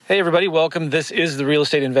Hey, everybody. Welcome. This is the Real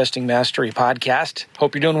Estate Investing Mastery Podcast.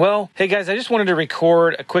 Hope you're doing well. Hey, guys, I just wanted to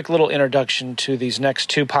record a quick little introduction to these next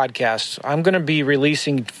two podcasts. I'm going to be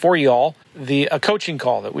releasing for y'all a coaching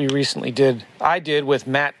call that we recently did. I did with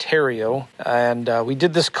Matt Theriault, and we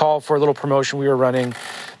did this call for a little promotion we were running.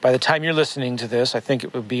 By the time you're listening to this, I think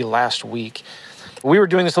it would be last week. We were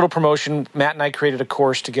doing this little promotion. Matt and I created a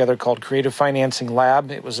course together called Creative Financing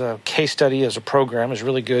Lab. It was a case study as a program. It was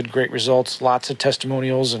really good, great results, lots of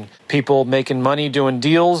testimonials and people making money doing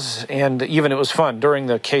deals. And even it was fun during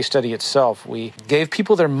the case study itself. We gave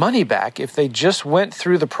people their money back if they just went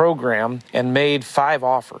through the program and made 5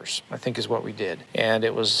 offers, I think is what we did. And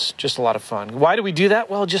it was just a lot of fun. Why do we do that?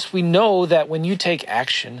 Well, just we know that when you take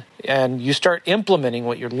action and you start implementing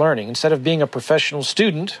what you're learning, instead of being a professional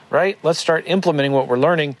student, right? Let's start implementing what we're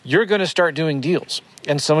learning. You're going to start doing deals.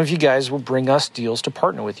 And some of you guys will bring us deals to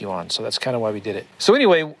partner with you on. So that's kind of why we did it. So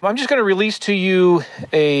anyway, I'm just going to release to you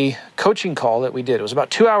a coaching call that we did. It was about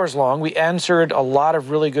 2 hours long. We answered a lot of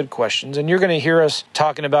really good questions. And you're going to hear us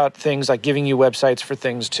talking about things like giving you websites for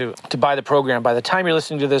things to buy the program. By the time you're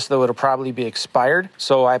listening to this, though, it'll probably be expired.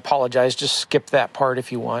 So I apologize. Just skip that part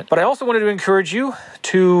if you want. But I also wanted to encourage you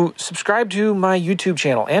to subscribe to my YouTube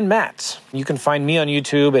channel and Matt's. You can find me on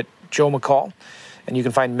YouTube at Joe McCall. And you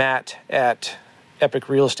can find Matt at Epic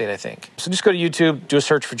Real Estate, I think. So just go to YouTube, do a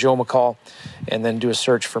search for Joe McCall, and then do a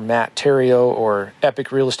search for Matt Theriault or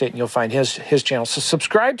Epic Real Estate, and you'll find his channel. So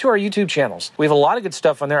subscribe to our YouTube channels. We have a lot of good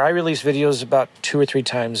stuff on there. I release videos about 2 or 3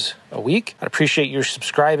 times a week. I appreciate your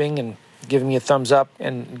subscribing and giving me a thumbs up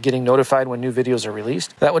and getting notified when new videos are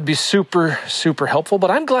released. That would be super, super helpful. But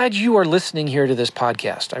I'm glad you are listening here to this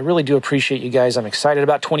podcast. I really do appreciate you guys. I'm excited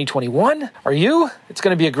about 2021. Are you? It's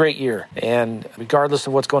going to be a great year. And regardless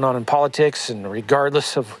of what's going on in politics and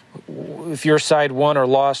regardless of if your side won or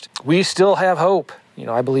lost, we still have hope. You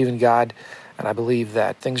know, I believe in God and I believe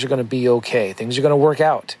that things are going to be okay. Things are going to work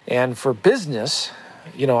out. And for business,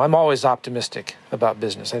 you know, I'm always optimistic about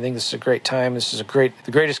business. I think this is a great time. This is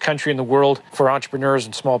the greatest country in the world for entrepreneurs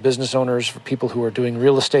and small business owners, for people who are doing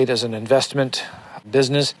real estate as an investment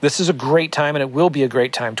business. This is a great time, and it will be a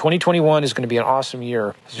great time. 2021 is going to be an awesome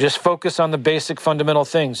year. Just focus on the basic fundamental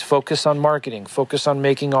things. Focus on marketing. Focus on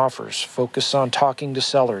making offers. Focus on talking to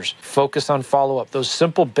sellers. Focus on follow-up. Those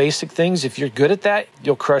simple, basic things, if you're good at that,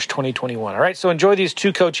 you'll crush 2021. All right, so enjoy these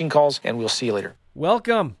 2 coaching calls, and we'll see you later.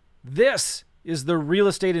 Welcome. This is the Real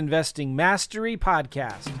Estate Investing Mastery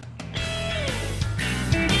Podcast.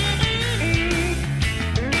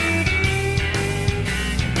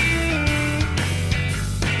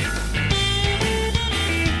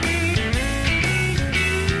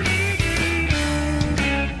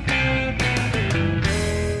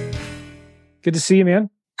 Good to see you,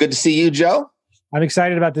 man. Good to see you, Joe. I'm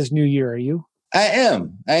excited about this new year. Are you? I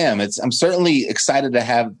am. I'm certainly excited to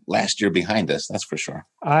have last year behind us. That's for sure.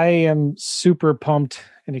 I am super pumped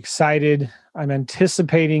and excited. I'm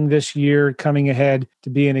anticipating this year coming ahead to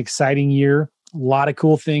be an exciting year. A lot of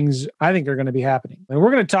cool things I think are going to be happening. And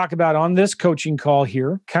we're going to talk about on this coaching call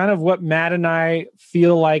here, kind of what Matt and I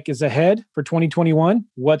feel like is ahead for 2021,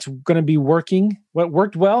 what's going to be working, what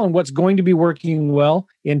worked well and what's going to be working well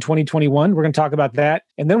in 2021. We're going to talk about that.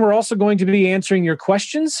 And then we're also going to be answering your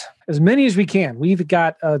questions, as many as we can. We've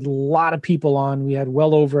got a lot of people on. We had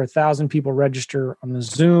well over 1,000 people register on the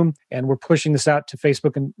Zoom, and we're pushing this out to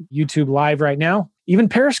Facebook and YouTube Live right now, even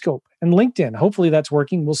Periscope and LinkedIn. Hopefully that's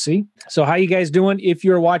working. We'll see. So how you guys doing? If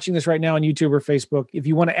you're watching this right now on YouTube or Facebook, if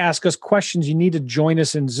you want to ask us questions, you need to join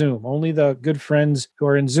us in Zoom. Only the good friends who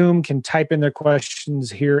are in Zoom can type in their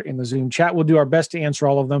questions here in the Zoom chat. We'll do our best to answer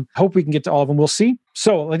all of them. Hope we can get to all of them. We'll see.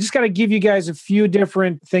 So I just got to give you guys a few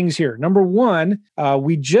different things here. Number one,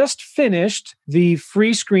 we just finished the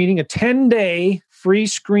free screening, a 10-day free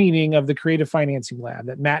screening of the Creative Financing Lab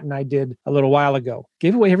that Matt and I did a little while ago.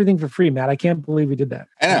 Gave away everything for free, Matt. I can't believe we did that.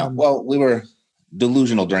 I know. Well, we were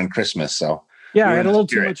delusional during Christmas, so. Yeah, I had a little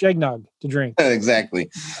too much eggnog to drink. Exactly.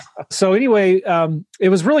 So anyway, it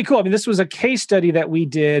was really cool. I mean, this was a case study that we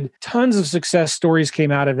did. Tons of success stories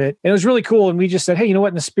came out of it. And it was really cool. And we just said, hey, you know what?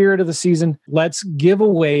 In the spirit of the season, let's give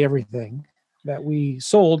away everything that we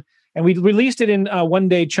sold. And we released it in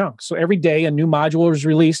one-day chunks. So every day a new module was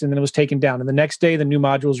released and then it was taken down. And the next day the new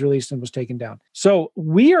module was released and was taken down. So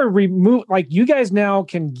we are like you guys now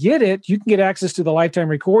can get it. You can get access to the lifetime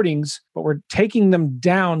recordings, but we're taking them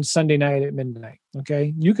down Sunday night at midnight.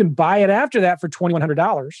 Okay. You can buy it after that for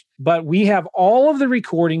 $2,100, but we have all of the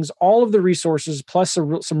recordings, all of the resources, plus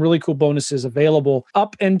some really cool bonuses available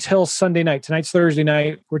up until Sunday night. Tonight's Thursday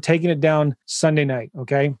night. We're taking it down Sunday night.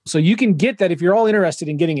 Okay. So you can get that if you're all interested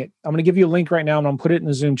in getting it. I'm going to give you a link right now and I'm going to put it in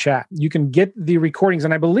the Zoom chat. You can get the recordings.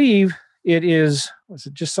 And I believe it is, was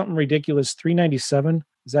it just something ridiculous? $397.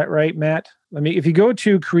 Is that right, Matt? If you go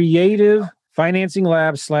to Creative Financing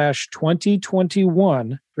Lab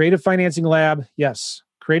 /2021, Creative Financing Lab, yes,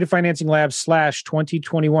 Creative Financing Lab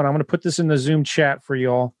 /2021. I'm going to put this in the Zoom chat for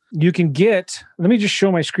y'all. You can get, let me just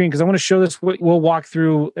show my screen because I want to show this. We'll walk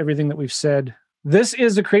through everything that we've said. This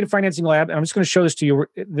is the Creative Financing Lab, and I'm just going to show this to you.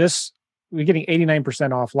 We're getting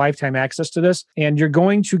 89% off lifetime access to this, and you're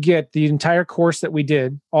going to get the entire course that we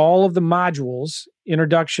did, all of the modules,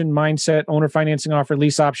 introduction, mindset, owner financing offer,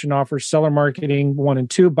 lease option offer, seller marketing 1 and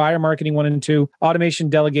 2, buyer marketing 1 and 2, automation,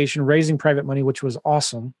 delegation, raising private money, which was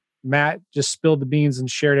awesome. Matt just spilled the beans and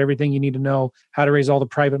shared everything you need to know how to raise all the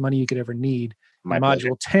private money you could ever need.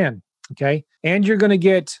 Module 10. Okay. And you can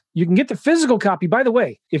get the physical copy. By the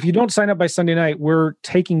way, if you don't sign up by Sunday night, we're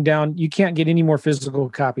taking down, you can't get any more physical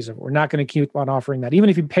copies of it. We're not going to keep on offering that. Even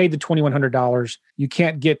if you paid the $2,100, you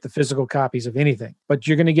can't get the physical copies of anything, but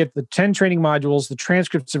you're going to get the 10 training modules, the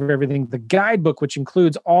transcripts of everything, the guidebook, which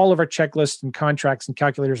includes all of our checklists and contracts and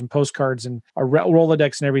calculators and postcards and our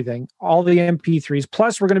Rolodex and everything, all the MP3s.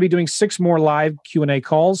 Plus, we're going to be doing 6 more live Q&A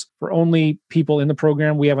calls for only people in the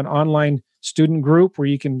program. We have an online student group where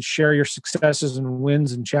you can share your successes and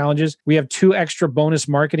wins and challenges. We have 2 extra bonus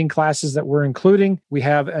marketing classes that we're including. We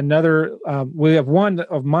have one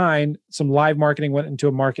of mine, some live marketing, went into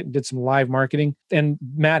a market and did some live marketing. And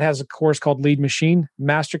Matt has a course called Lead Machine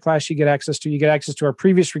Masterclass you get access to. You get access to our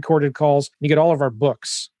previous recorded calls. You get all of our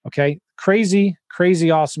books. Okay. Crazy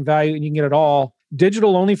awesome value. And you can get it all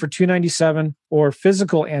digital only for $297 or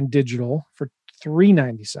physical and digital for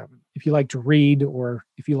 $397. If you like to read, or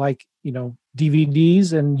if you like,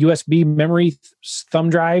 DVDs and USB memory thumb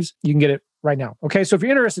drives, you can get it right now. Okay. So if you're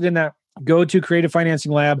interested in that, go to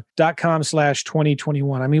creativefinancinglab.com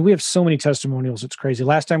 /2021. I mean, we have so many testimonials. It's crazy.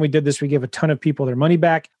 Last time we did this, we gave a ton of people their money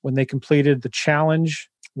back when they completed the challenge,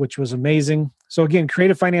 which was amazing. So again,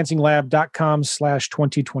 creativefinancinglab.com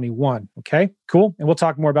 /2021. Okay, cool. And we'll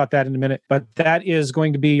talk more about that in a minute, but that is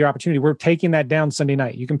going to be your opportunity. We're taking that down Sunday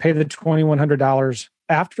night. You can pay the $2,100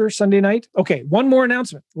 after Sunday night. Okay, one more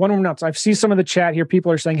announcement. I see some of the chat here.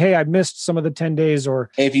 People are saying, hey, I missed some of the 10 days or...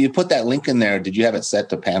 Hey, if you put that link in there, did you have it set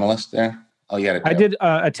to panelists there? Oh, you got it. I did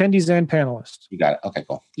attendees and panelists. You got it. Okay,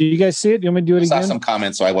 cool. Do you guys see it? Do you want me to do it again? I saw some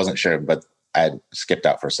comments, so I wasn't sure, but I skipped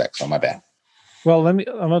out for a sec, so my bad. Well,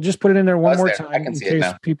 I'll just put it in there one more time in case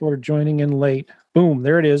people are joining in late. Boom,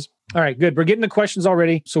 there it is. All right, good. We're getting the questions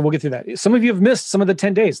already, so we'll get through that. Some of you have missed some of the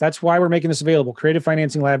 10 days. That's why we're making this available.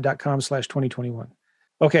 creativefinancinglab.com /2021.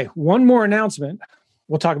 Okay, one more announcement.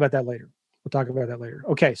 We'll talk about that later.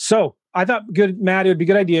 Okay, so I thought, Matt, it would be a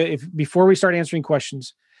good idea if before we start answering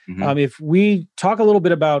questions, if we talk a little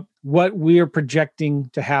bit about what we are projecting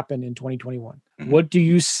to happen in 2021. What do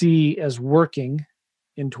you see as working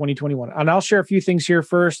in 2021? And I'll share a few things here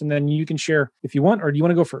first, and then you can share if you want, or do you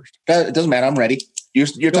want to go first? It doesn't matter. I'm ready.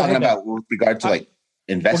 You're talking about with regard to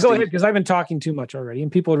investing. Well, go ahead, because I've been talking too much already,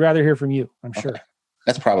 and people would rather hear from you, I'm sure.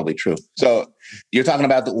 That's probably true. So you're talking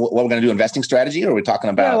about what we're going to do, investing strategy, or are we talking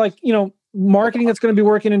about... marketing that's going to be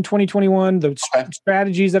working in 2021, the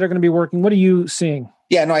strategies that are going to be working. What are you seeing?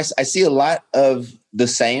 Yeah, no, I see a lot of the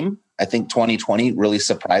same. I think 2020 really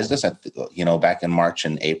surprised us. Back in March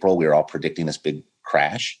and April, we were all predicting this big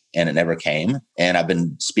crash, and it never came. And I've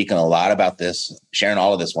been speaking a lot about this, sharing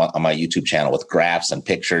all of this on my YouTube channel with graphs and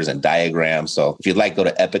pictures and diagrams. So if you'd like, go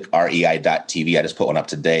to epicrei.tv. I just put one up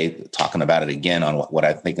today talking about it again on what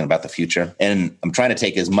I'm thinking about the future. And I'm trying to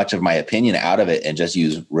take as much of my opinion out of it and just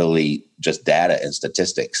use really just data and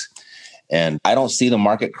statistics. And I don't see the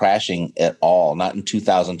market crashing at all, not in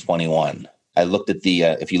 2021. I looked at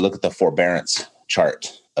if you look at the forbearance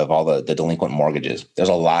chart of all the delinquent mortgages, there's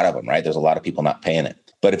a lot of them, right? There's a lot of people not paying it.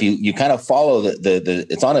 But if you kind of follow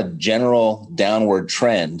it's on a general downward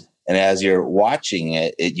trend. And as you're watching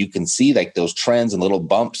it, you can see like those trends and little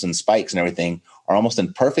bumps and spikes and everything are almost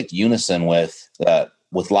in perfect unison with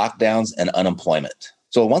lockdowns and unemployment.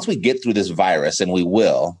 So once we get through this virus, and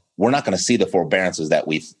we're not going to see the forbearances that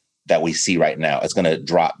we see right now. It's going to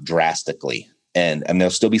drop drastically. And there'll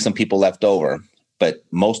still be some people left over, but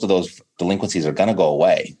most of those delinquencies are going to go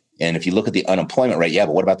away. And if you look at the unemployment rate,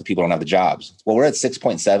 but what about the people who don't have the jobs? Well, we're at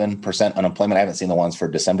 6.7% unemployment. I haven't seen the ones for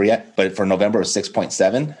December yet, but for November, it was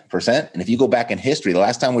 6.7%. And if you go back in history, the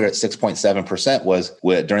last time we were at 6.7% was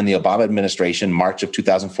during the Obama administration, March of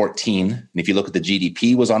 2014. And if you look at the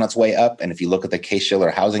GDP was on its way up. And if you look at the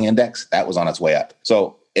Case-Shiller Housing Index, that was on its way up.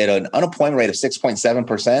 So at an unemployment rate of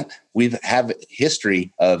 6.7%, we have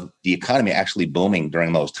history of the economy actually booming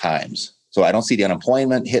during those times. So I don't see the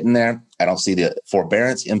unemployment hitting there. I don't see the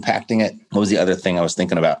forbearance impacting it. What was the other thing I was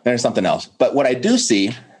thinking about? There's something else. But what I do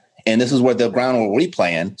see And this is where the ground where we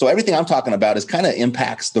play in. So everything I'm talking about is kind of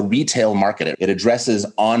impacts the retail market. It addresses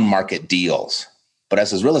on-market deals. But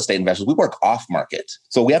as real estate investors, we work off market.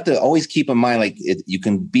 So we have to always keep in mind, like you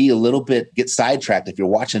can be a little bit, get sidetracked if you're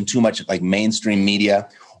watching too much like mainstream media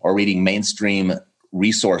or reading mainstream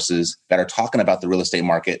resources that are talking about the real estate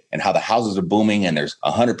market and how the houses are booming and there's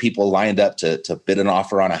 100 people lined up to bid an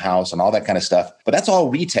offer on a house and all that kind of stuff. But that's all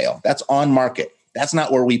retail. That's on market. That's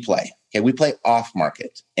not where we play. Okay, we play off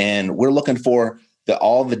market, and we're looking for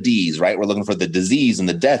all the D's, right? We're looking for the disease and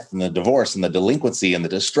the death and the divorce and the delinquency and the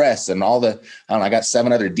distress and all the, I got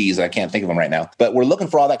 7 other D's. I can't think of them right now, but we're looking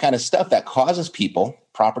for all that kind of stuff that causes people,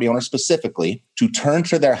 property owners specifically, to turn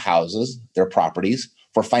to their houses, their properties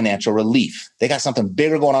for financial relief. They got something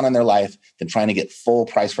bigger going on in their life than trying to get full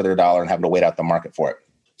price for their dollar and having to wait out the market for it.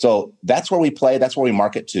 So that's where we play. That's where we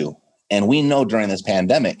market to. And we know during this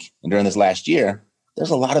pandemic and during this last year, there's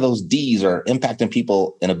a lot of those D's are impacting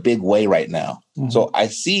people in a big way right now. Mm-hmm. So I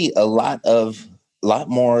see a lot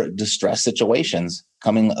more distress situations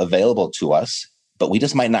coming available to us, but we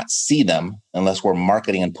just might not see them unless we're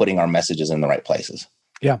marketing and putting our messages in the right places.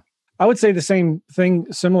 Yeah. I would say the same thing,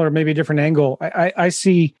 similar, maybe a different angle. I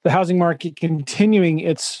see the housing market continuing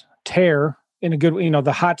its tear in a good,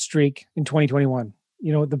 the hot streak in 2021.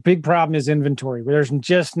 The big problem is inventory. There's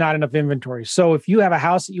just not enough inventory. So if you have a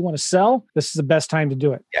house that you want to sell, this is the best time to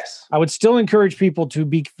do it. Yes. I would still encourage people to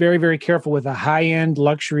be very, very careful with the high-end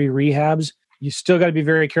luxury rehabs. You still got to be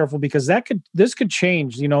very careful because this could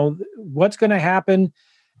change. What's going to happen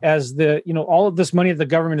as all of this money that the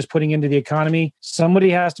government is putting into the economy, somebody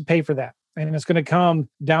has to pay for that. And it's going to come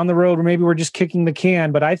down the road, or maybe we're just kicking the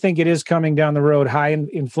can, but I think it is coming down the road. High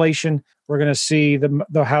inflation. We're going to see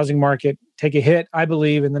the housing market take a hit, I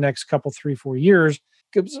believe, in the next couple, 3-4 years.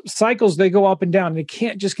 Cycles, they go up and down. And it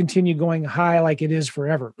can't just continue going high like it is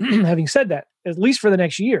forever. Having said that, at least for the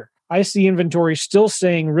next year, I see inventory still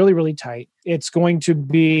staying really, really tight. It's going to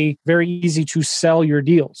be very easy to sell your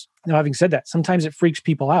deals. Now, having said that, sometimes it freaks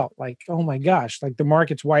people out. Like, oh my gosh, like the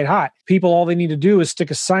market's white hot. People, all they need to do is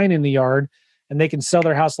stick a sign in the yard and they can sell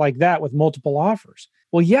their house like that with multiple offers.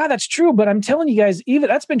 Well, yeah, that's true. But I'm telling you guys, even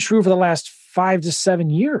that's been true for the last 5 to 7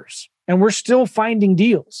 years. And we're still finding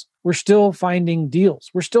deals. We're still finding deals.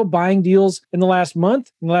 We're still buying deals in the last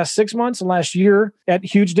month, in the last 6 months, and last year at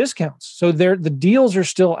huge discounts. So the deals are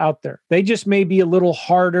still out there. They just may be a little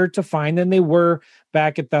harder to find than they were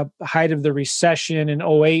back at the height of the recession in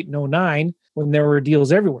 08 and 09 when there were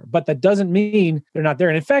deals everywhere. But that doesn't mean they're not there.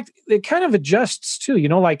 And in fact, it kind of adjusts too.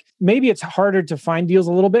 Like maybe it's harder to find deals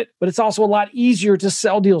a little bit, but it's also a lot easier to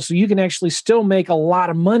sell deals. So you can actually still make a lot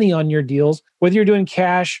of money on your deals, whether you're doing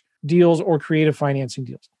cash deals or creative financing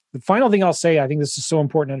deals. The final thing I'll say, I think this is so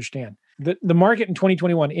important to understand. The market in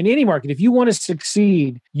 2021, in any market, if you want to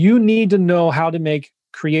succeed, you need to know how to make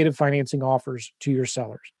creative financing offers to your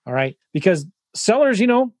sellers. All right. Because sellers,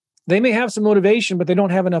 they may have some motivation, but they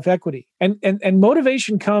don't have enough equity. And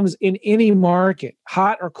motivation comes in any market,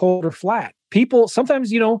 hot or cold or flat. People,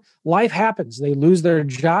 sometimes, life happens. They lose their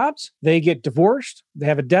jobs. They get divorced. They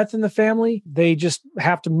have a death in the family. They just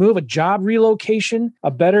have to move, a job relocation.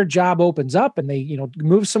 A better job opens up and they,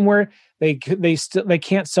 move somewhere. They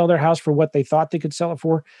can't sell their house for what they thought they could sell it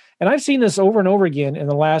for. And I've seen this over and over again in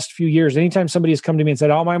the last few years. Anytime somebody has come to me and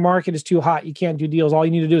said, oh, my market is too hot, you can't do deals, all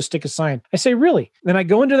you need to do is stick a sign. I say, really? Then I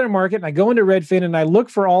go into their market and I go into Redfin and I look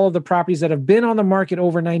for all of the properties that have been on the market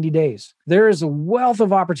over 90 days. There is a wealth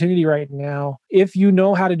of opportunity right now if you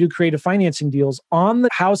know how to do creative financing deals on the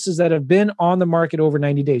houses that have been on the market over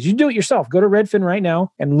 90 days. You do it yourself. Go to Redfin right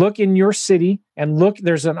now and look in your city and look,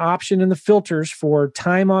 there's an option in the filters for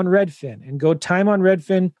time on Redfin, and go time on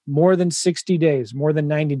Redfin more than 60 days, more than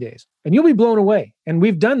 90 days. And you'll be blown away. And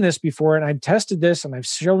we've done this before, and I've tested this and I've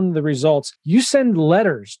shown the results. You send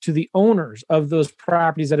letters to the owners of those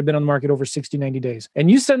properties that have been on the market over 60, 90 days. And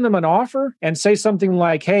you send them an offer and say something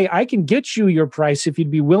like, hey, I can get you your price if you'd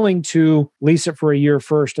be willing to lease it for a year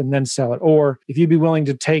first and then sell it. Or if you'd be willing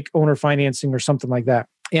to take owner financing or something like that.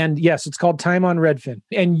 And yes, it's called Time on Redfin.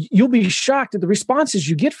 And you'll be shocked at the responses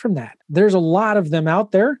you get from that. There's a lot of them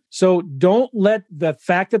out there. So don't let the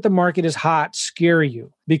fact that the market is hot scare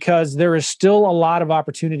you, because there is still a lot of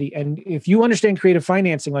opportunity. And if you understand creative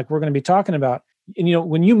financing, like we're going to be talking about, and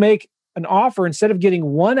when you make an offer, instead of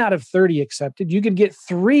getting 1 out of 30 accepted, you could get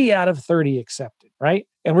 3 out of 30 accepted, right?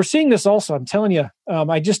 And we're seeing this also. I'm telling you,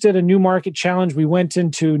 I just did a new market challenge. We went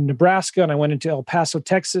into Nebraska and I went into El Paso,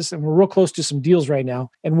 Texas, and we're real close to some deals right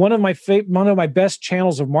now. And one of my best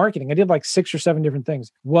channels of marketing, I did like 6 or 7 different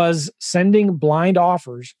things, was sending blind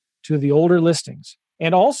offers to the older listings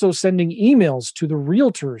and also sending emails to the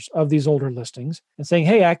realtors of these older listings and saying,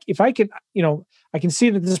 hey, if I can, I can see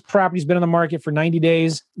that this property's been on the market for 90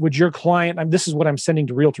 days. Would your client, this is what I'm sending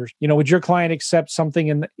to realtors, would your client accept something?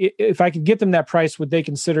 And if I could get them that price, would they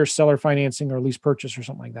consider seller financing or lease purchase or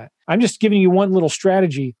something like that? I'm just giving you one little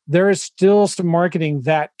strategy. There is still some marketing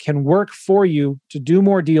that can work for you to do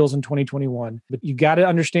more deals in 2021, but you got to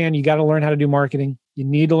understand, you got to learn how to do marketing. You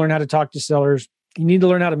need to learn how to talk to sellers. You need to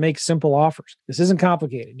learn how to make simple offers. This isn't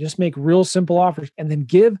complicated. Just make real simple offers and then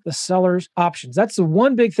give the sellers options. That's the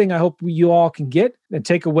one big thing I hope you all can get and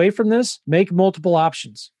take away from this. Make multiple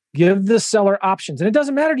options. Give the seller options. And it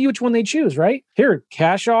doesn't matter to you which one they choose, right? Here,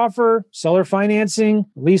 cash offer, seller financing,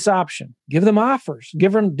 lease option. Give them offers.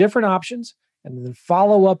 Give them different options and then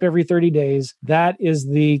follow up every 30 days. That is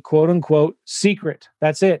the quote unquote secret.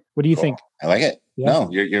 That's it. What do you think? I like it. Yeah. No,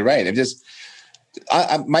 you're right.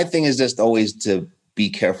 My thing is just always to be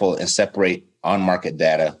careful and separate on-market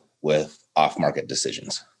data with off-market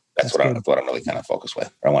decisions. That's what I'm really kind of focused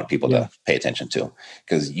with, or I want people to pay attention to,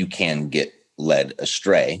 because you can get led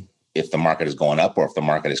astray if the market is going up or if the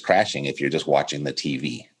market is crashing if you're just watching the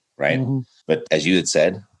TV, right? Mm-hmm. But as you had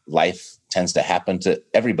said, life tends to happen to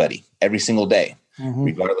everybody every single day,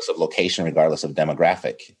 regardless of location, regardless of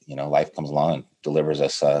demographic. Life comes along and delivers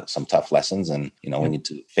us some tough lessons, and we need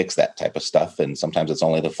to fix that type of stuff. And sometimes it's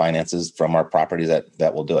only the finances from our properties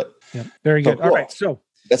that will do it. Yeah, very good. Cool. All right, so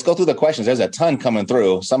let's go through the questions. There's a ton coming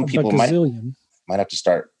through. Some people might have to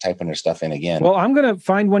start typing their stuff in again. Well, I'm going to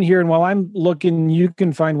find one here, and while I'm looking, you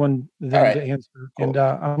can find one to answer. Cool. And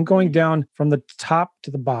I'm going down from the top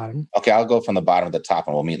to the bottom. Okay, I'll go from the bottom to the top,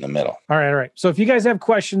 and we'll meet in the middle. All right. So if you guys have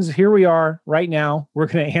questions, here we are right now. We're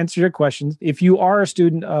going to answer your questions. If you are a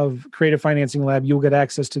student of Creative Financing Lab, you'll get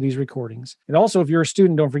access to these recordings. And also, if you're a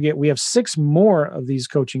student, don't forget, we have 6 more of these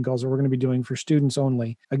coaching calls that we're going to be doing for students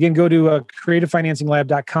only. Again, go to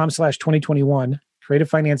creativefinancingLab.com/2021.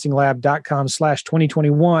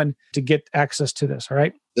 creativefinancingLab.com/2021 to get access to this. All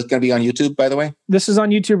right. This is going to be on YouTube, by the way? This is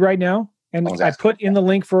on YouTube right now. And I put in the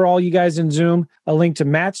link for all you guys in Zoom, a link to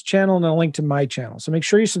Matt's channel and a link to my channel. So make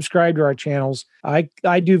sure you subscribe to our channels. I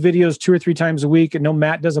do videos 2 or 3 times a week. And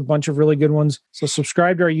Matt does a bunch of really good ones. So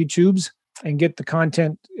subscribe to our YouTubes and get the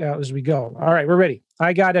content as we go. All right, we're ready.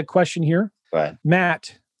 I got a question here. Go ahead.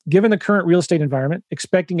 Matt, given the current real estate environment,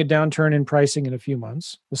 expecting a downturn in pricing in a few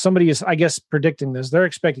months. Well, somebody is, I guess, predicting this. They're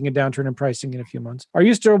expecting a downturn in pricing in a few months. Are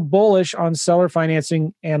you still bullish on seller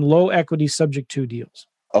financing and low equity subject to deals?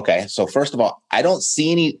 Okay. So first of all, I don't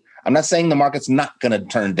see I'm not saying the market's not going to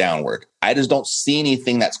turn downward. I just don't see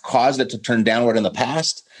anything that's caused it to turn downward in the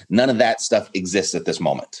past. None of that stuff exists at this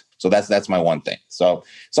moment. So that's my one thing. So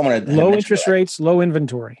someone low interest rates, low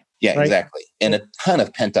inventory. Yeah, right? Exactly. And a ton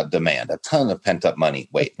of pent-up demand, a ton of pent-up money.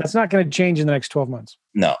 Wait. That's not going to change in the next 12 months.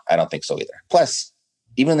 No, I don't think so either. Plus,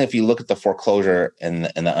 even if you look at the foreclosure and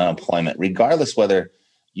the unemployment, regardless whether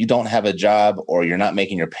you don't have a job or you're not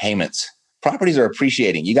making your payments, properties are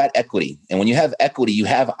appreciating. You got equity. And when you have equity, you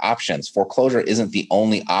have options. Foreclosure isn't the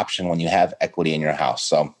only option when you have equity in your house.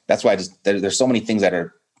 So that's why there's so many things that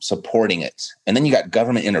are supporting it. And then you got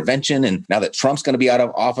government intervention. And now that Trump's going to be out of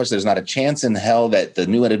office, there's not a chance in hell that the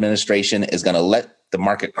new administration is going to let the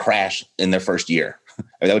market crash in their first year.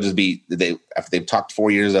 That would just be, after they've talked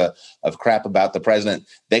 4 years of crap about the president,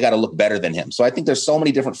 they got to look better than him. So I think there's so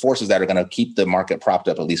many different forces that are going to keep the market propped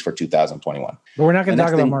up, at least for 2021. But we're not going to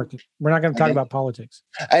talk about market. We're not going to talk about politics.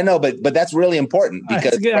 I know, but that's really important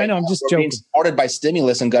because I know, I'm just joking. Being supported by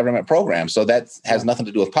stimulus and government programs. So that has nothing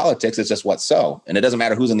to do with politics. It's just what's so. And it doesn't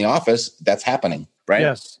matter who's in the office. That's happening, right?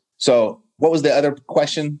 Yes. So what was the other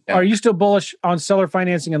question? Are you still bullish on seller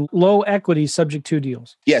financing and low equity subject to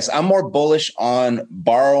deals? Yes, I'm more bullish on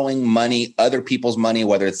borrowing money, other people's money,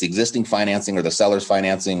 whether it's the existing financing or the seller's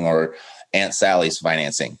financing or Aunt Sally's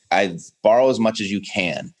financing. I borrow as much as you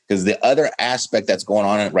can because the other aspect that's going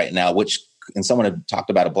on right now, and someone had talked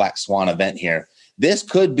about a black swan event here, this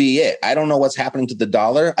could be it. I don't know what's happening to the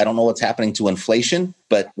dollar. I don't know what's happening to inflation,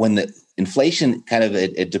 but when the inflation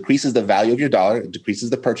it decreases the value of your dollar, it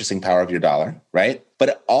decreases the purchasing power of your dollar, right? But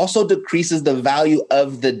it also decreases the value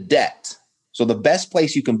of the debt. So the best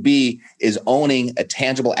place you can be is owning a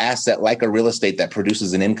tangible asset like a real estate that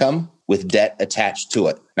produces an income with debt attached to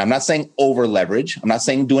it. Now, I'm not saying over leverage. I'm not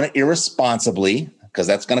saying doing it irresponsibly, because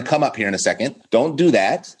that's going to come up here in a second. Don't do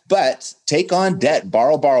that, but take on debt,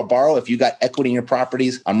 borrow. If you got equity in your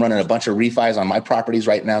properties, I'm running a bunch of refis on my properties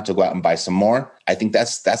right now to go out and buy some more. I think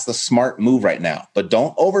that's the smart move right now, but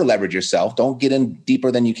don't over leverage yourself. Don't get in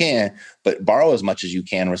deeper than you can, but borrow as much as you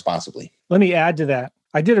can responsibly. Let me add to that.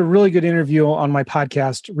 I did a really good interview on my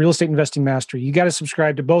podcast, Real Estate Investing Mastery. You got to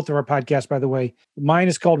subscribe to both of our podcasts, by the way. Mine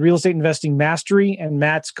is called Real Estate Investing Mastery, and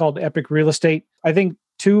Matt's called Epic Real Estate. I think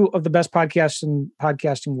two of the best podcasts in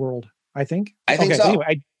podcasting world, I think. I think so.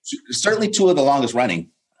 Anyway, certainly two of the longest running.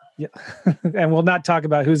 Yeah. And we'll not talk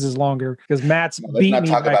about whose is longer because Matt's beat me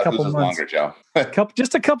by a couple months. Longer, Joe.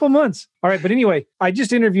 Just a couple months. All right. But anyway, I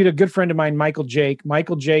just interviewed a good friend of mine, Michael Jake.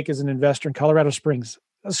 Michael Jake is an investor in Colorado Springs,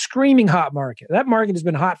 a screaming hot market. That market has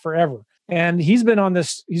been hot forever. And he's been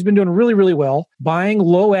doing really, really well, buying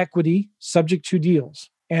low equity, subject to deals.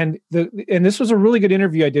 And this was a really good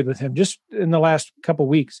interview I did with him just in the last couple of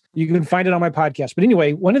weeks. You can find it on my podcast. But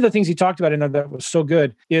anyway, one of the things he talked about that was so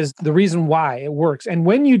good is the reason why it works. And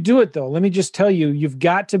when you do it, though, let me just tell you, you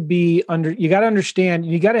got to understand,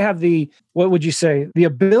 you got to have the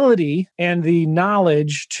ability and the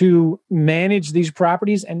knowledge to manage these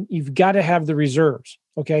properties, and you've got to have the reserves.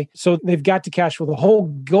 Okay. So they've got to cash flow. The whole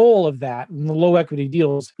goal of that in the low equity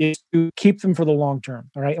deals is to keep them for the long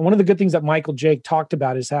term. All right. And one of the good things that Michael Jake talked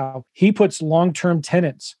about is how he puts long-term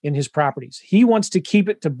tenants in his properties. He wants to keep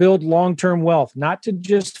it to build long-term wealth, not to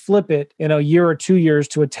just flip it in a year or 2 years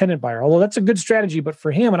to a tenant buyer. Although that's a good strategy, but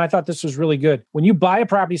for him, and I thought this was really good. When you buy a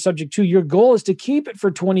property subject to, your goal is to keep it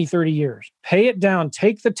for 20, 30 years, pay it down,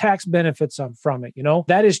 take the tax benefits from it.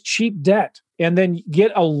 That is cheap debt. And then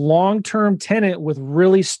get a long-term tenant with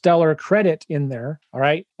really stellar credit in there. All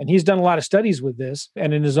right. And he's done a lot of studies with this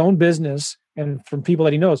and in his own business and from people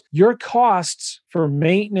that he knows. Your costs for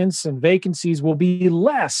maintenance and vacancies will be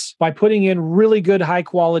less by putting in really good,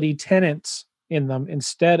 high-quality tenants in them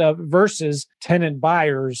versus tenant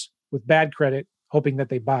buyers with bad credit, hoping that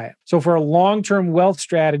they buy it. So for a long-term wealth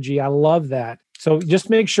strategy, I love that. So just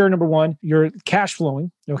make sure, number one, you're cash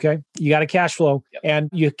flowing, okay? You got to cash flow, and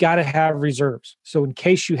you got to have reserves. So in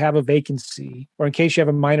case you have a vacancy or in case you have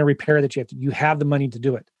a minor repair that you have the money to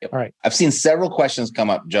do it. Yep. All right. I've seen several questions come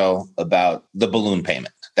up, Joe, about the balloon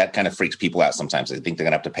payment. That kind of freaks people out sometimes. They think they're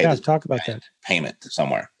going to have to pay that payment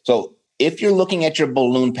somewhere. So if you're looking at your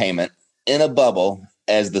balloon payment in a bubble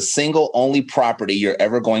as the single only property you're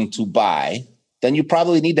ever going to buy, then you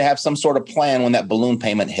probably need to have some sort of plan when that balloon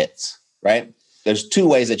payment hits, right? There's two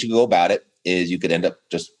ways that you can go about it. Is you could end up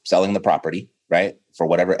just selling the property, right? For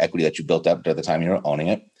whatever equity that you built up during the time you were owning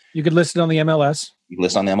it. You could list it on the MLS. You can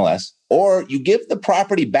list on the MLS. Or you give the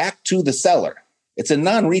property back to the seller. It's a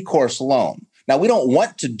non-recourse loan. Now, we don't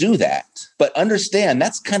want to do that, but understand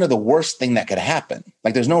that's kind of the worst thing that could happen.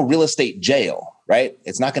 Like there's no real estate jail, right?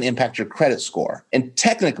 It's not going to impact your credit score. And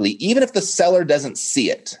technically, even if the seller doesn't see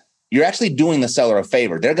it, you're actually doing the seller a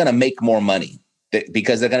favor. They're going to make more money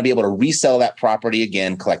because they're going to be able to resell that property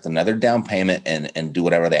again, collect another down payment, and do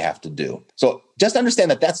whatever they have to do. So just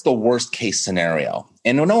understand that that's the worst case scenario.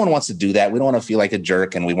 And no one wants to do that. We don't want to feel like a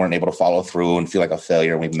jerk and we weren't able to follow through and feel like a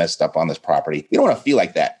failure and we've messed up on this property. You don't want to feel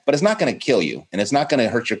like that, but it's not going to kill you and it's not going to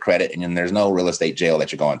hurt your credit, and there's no real estate jail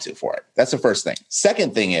that you're going to for it. That's the first thing.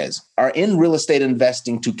 Second thing is, are in real estate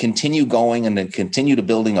investing to continue going and then continue to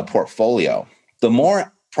building a portfolio. The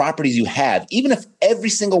more properties you have, even if every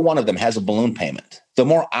single one of them has a balloon payment, the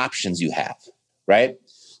more options you have, right?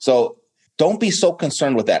 So don't be so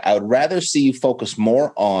concerned with that. I would rather see you focus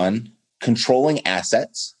more on controlling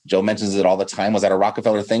assets. Joe mentions it all the time. Was that a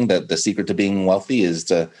Rockefeller thing? The secret to being wealthy is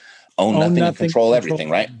to own nothing and control everything,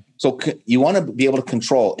 right? So you want to be able to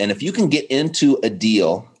control. And if you can get into a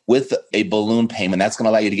deal with a balloon payment, that's going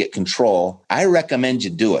to allow you to get control. I recommend you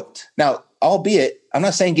do it. Now, albeit, I'm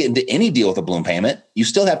not saying get into any deal with a balloon payment. You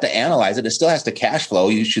still have to analyze it. It still has to cash flow.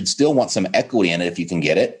 You should still want some equity in it if you can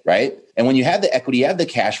get it, right? And when you have the equity, you have the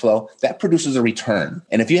cash flow, that produces a return.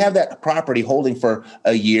 And if you have that property holding for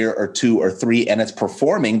a year or 2 or 3, and it's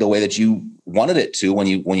performing the way that you wanted it to when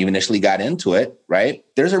you initially got into it, right?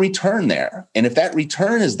 There's a return there. And if that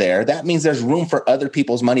return is there, that means there's room for other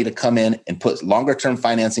people's money to come in and put longer term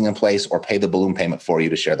financing in place or pay the balloon payment for you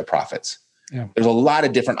to share the profits. Yeah. There's a lot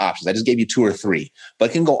of different options. I just gave you 2 or 3, but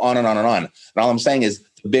it can go on and on and on. And all I'm saying is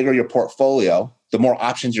the bigger your portfolio, the more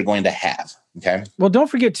options you're going to have. Okay. Well, don't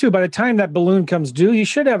forget too, by the time that balloon comes due, you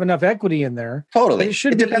should have enough equity in there. Totally. It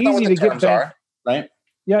should be easy to get bank, right?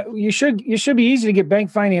 Yeah. You should be easy to get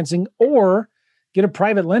bank financing or get a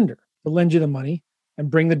private lender to lend you the money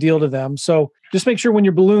and bring the deal to them. So just make sure when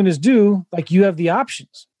your balloon is due, like you have the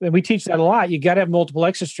options. And we teach that a lot. You got to have multiple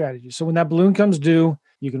exit strategies. So when that balloon comes due,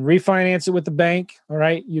 you can refinance it with the bank. All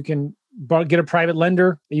right. You can get a private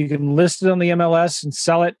lender. You can list it on the MLS and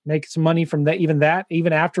sell it, make some money from that,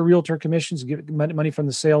 even after realtor commissions, get money from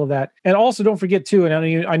the sale of that. And also don't forget too,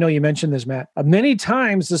 and I know you mentioned this, Matt, many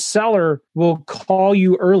times the seller will call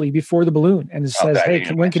you early before the balloon and it says,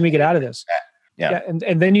 hey, when can we get out of this? Yeah.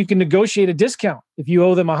 And then you can negotiate a discount. If you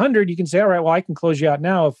owe them 100, you can say, all right, well, I can close you out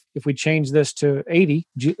now if we change this to 80.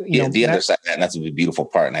 The other side, and that's a beautiful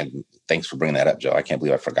part. And thanks for bringing that up, Joe. I can't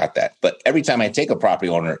believe I forgot that. But every time I take a property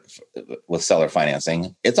owner with seller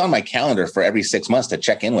financing, it's on my calendar for every 6 months to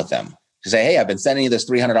check in with them. To say, hey, I've been sending you this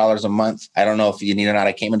 $300 a month. I don't know if you need it or not.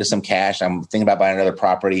 I came into some cash. I'm thinking about buying another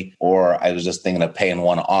property, or I was just thinking of paying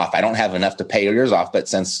one off. I don't have enough to pay yours off, but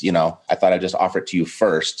since, I thought I'd just offer it to you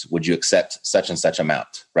first, would you accept such and such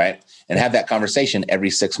amount, right? And have that conversation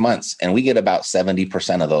every 6 months. And we get about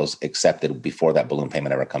 70% of those accepted before that balloon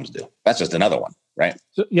payment ever comes due. That's just another one, right?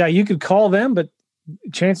 So, yeah, you could call them, but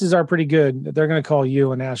chances are pretty good that they're going to call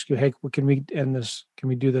you and ask you, hey, can we end this? Can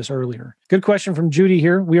we do this earlier? Good question from Judy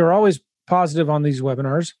here. We are always positive on these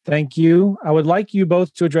webinars. Thank you. I would like you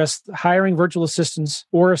both to address hiring virtual assistants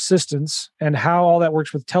or assistants and how all that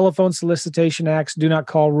works with telephone solicitation acts, do not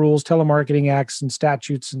call rules, telemarketing acts and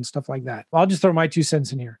statutes and stuff like that. I'll just throw my 2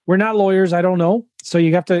 cents in here. We're not lawyers. I don't know. So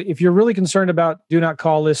you have to, if you're really concerned about do not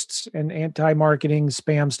call lists and anti-marketing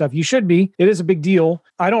spam stuff, you should be. It is a big deal.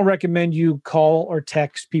 I don't recommend you call or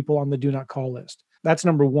text people on the do not call list. That's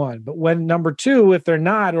number one. But when number two, if they're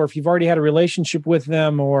not, or if you've already had a relationship with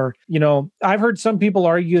them, or, I've heard some people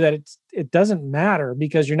argue that it doesn't matter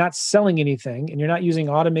because you're not selling anything and you're not using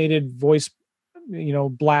automated voice,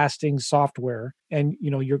 blasting software, and,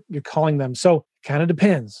 you're calling them. So it kind of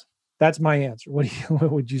depends. That's my answer.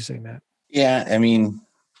 What would you say, Matt? Yeah. I mean,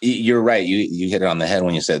 you're right. You hit it on the head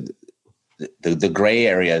when you said the gray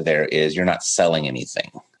area there is you're not selling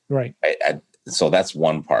anything. Right. So that's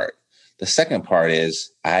one part. The second part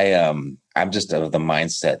is I'm just of the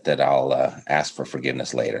mindset that I'll ask for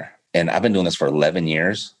forgiveness later. And I've been doing this for 11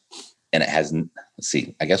 years and it hasn't,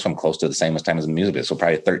 I guess I'm close to the same as time as the music business. So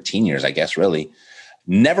probably 13 years, I guess, really.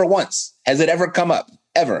 Never once has it ever come up,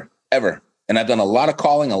 ever. And I've done a lot of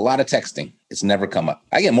calling, a lot of texting. It's never come up.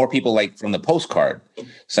 I get more people like from the postcard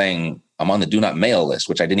saying I'm on the do not mail list,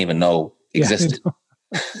 which I didn't even know existed.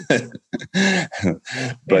 Yeah,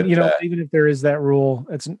 but even if there is that rule,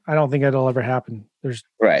 I don't think it'll ever happen.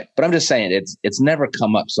 Right. But I'm just saying it's never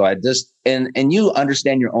come up. So I just, and you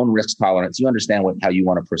understand your own risk tolerance. You understand how you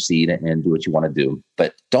want to proceed and do what you want to do,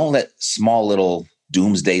 but don't let small little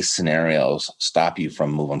doomsday scenarios stop you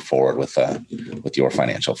from moving forward with your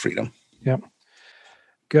financial freedom. Yep.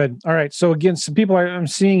 Good. All right. So again, some people I'm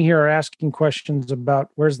seeing here are asking questions about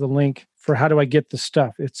where's the link for how do I get the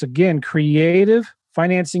stuff? It's again,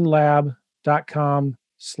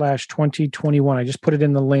 creativefinancing.com/2021. I just put it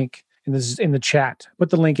in the link in the chat.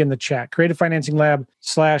 Put the link in the chat.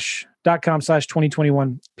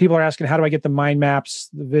 creativefinancing.com/2021. People are asking, how do I get the mind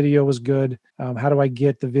maps? The video was good. How do I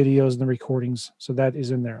get the videos and the recordings? So that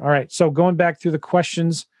is in there. All right. So going back through the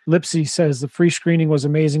questions, Lipsy says the free screening was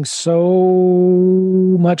amazing.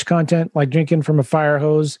 So much content, like drinking from a fire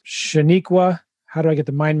hose. Shaniqua, how do I get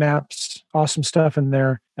the mind maps? Awesome stuff in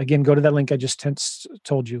there. Again, go to that link I just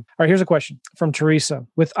told you. All right, here's a question from Teresa.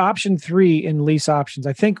 With option 3 in lease options,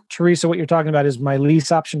 I think, Teresa, what you're talking about is my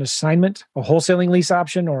lease option assignment, a wholesaling lease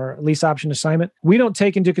option or lease option assignment. We don't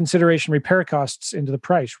take into consideration repair costs into the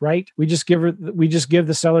price, right? We just give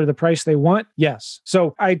the seller the price they want. Yes.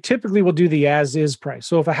 So I typically will do the as is price.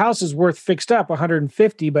 So if a house is worth fixed up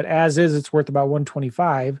 150, but as is, it's worth about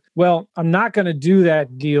 125. Well, I'm not going to do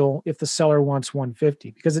that deal if the seller wants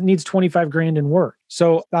 150 because it needs 25 grand in work.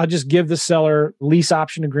 So I'll just give the seller lease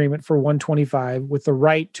option agreement for 125 with the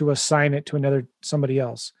right to assign it to somebody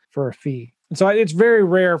else for a fee. And so it's very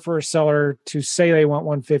rare for a seller to say they want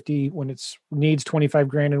 150 when it needs 25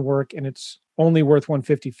 grand in work and it's only worth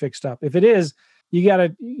 150 fixed up. If it is,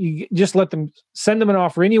 you just let them send them an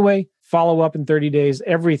offer anyway, follow up in 30 days,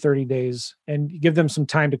 every 30 days, and give them some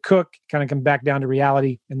time to cook, kind of come back down to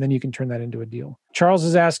reality, and then you can turn that into a deal. Charles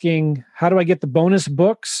is asking, how do I get the bonus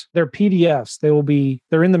books? They're PDFs.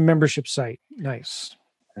 They're in the membership site. Nice.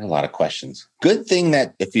 There are a lot of questions. Good thing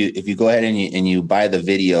that if you go ahead and you buy the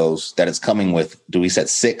videos that it's coming with, do we set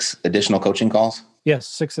 6 additional coaching calls? Yes,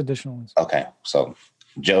 6 additional ones. Okay. So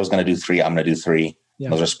Joe's going to do 3. I'm going to do 3. Yeah.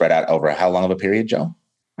 Those are spread out over how long of a period, Joe?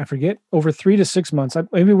 I forget. Over 3 to 6 months.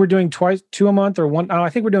 Maybe we're doing 2 a month or 1. I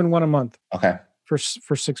think we're doing 1 a month. Okay. For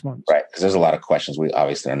 6 months. Right. Because there's a lot of questions. We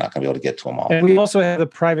obviously are not going to be able to get to them all. And we also have the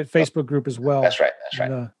private Facebook group as well. That's right.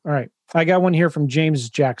 All right. I got one here from James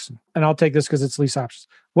Jackson, and I'll take this because it's lease options.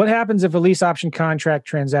 What happens if a lease option contract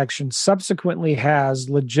transaction subsequently has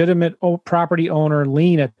legitimate property owner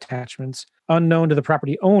lien attachments unknown to the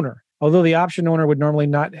property owner? Although the option owner would normally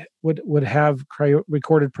not would have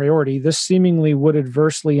recorded priority, this seemingly would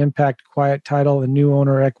adversely impact quiet title and new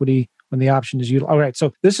owner equity when the option is utilized. All right.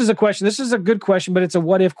 So this is a question. This is a good question, but it's a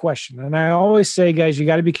what if question. And I always say, guys, you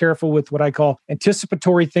got to be careful with what I call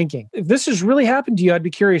anticipatory thinking. If this has really happened to you, I'd be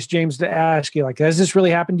curious, James, to ask you, like, has this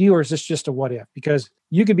really happened to you, or is this just a what if? Because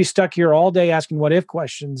you could be stuck here all day asking what if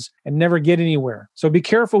questions and never get anywhere. So be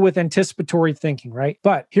careful with anticipatory thinking, right?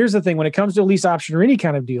 But here's the thing. When it comes to a lease option or any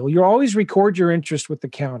kind of deal, you always record your interest with the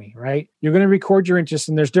county, right? You're going to record your interest,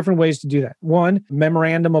 and there's different ways to do that. One,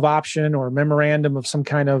 memorandum of option or memorandum of some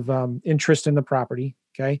kind of interest in the property.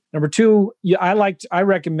 Okay. Number two, I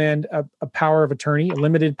recommend a power of attorney, a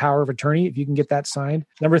limited power of attorney, if you can get that signed.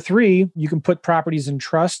 Number three, you can put properties in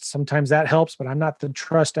trust. Sometimes that helps, but I'm not the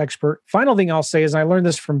trust expert. Final thing I'll say is I learned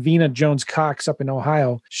this from Vina Jones Cox up in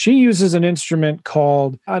Ohio. She uses an instrument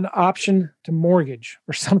called an option to mortgage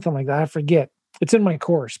or something like that. I forget. It's in my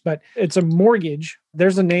course, but it's a mortgage.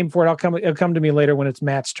 There's a name for it. It'll come to me later when it's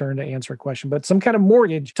Matt's turn to answer a question, but some kind of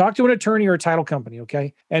mortgage. Talk to an attorney or a title company,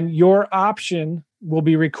 okay? And your option will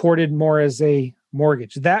be recorded more as a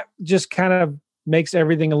mortgage. That just kind of makes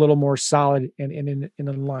everything a little more solid and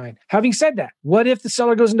in line. Having said that, what if the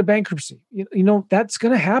seller goes into bankruptcy? You know, that's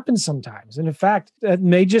going to happen sometimes. And in fact, that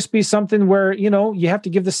may just be something where, you know, you have to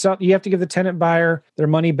give the tenant buyer their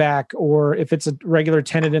money back, or if it's a regular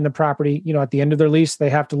tenant in the property, you know, at the end of their lease, they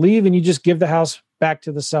have to leave and you just give the house back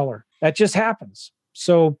to the seller. That just happens.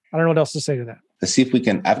 So I don't know what else to say to that. Let's see if we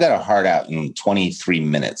can. I've got a hard out in 23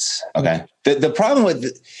 minutes. Okay. The problem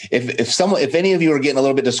with if any of you are getting a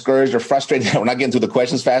little bit discouraged or frustrated that we're not getting through the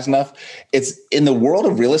questions fast enough, it's in the world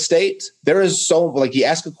of real estate. There is so, like, you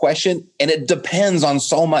ask a question and it depends on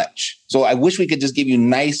so much. So I wish we could just give you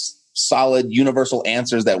nice, solid, universal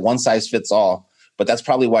answers that one size fits all. But that's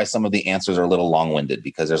probably why some of the answers are a little long-winded,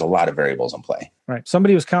 because there's a lot of variables in play. Right.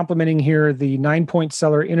 Somebody was complimenting here the 9-point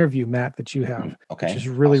seller interview, Matt, that you have, which is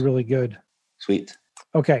really, really good. Sweet.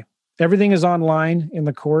 Okay. Everything is online in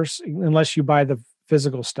the course, unless you buy the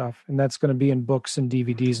physical stuff, and that's going to be in books and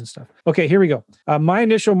DVDs and stuff. Okay, here we go. My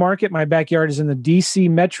initial market, my backyard is in the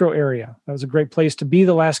DC metro area. That was a great place to be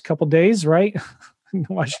the last couple of days, right? In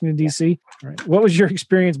Washington, DC. All right. What was your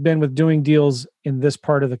experience been with doing deals in this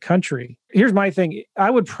part of the country? Here's my thing. I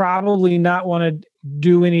would probably not want to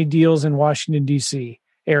do any deals in Washington, DC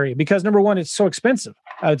area, because number one, it's so expensive.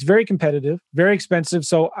 It's very competitive, very expensive.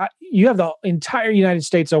 So you have the entire United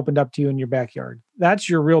States opened up to you in your backyard. That's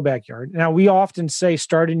your real backyard. Now, we often say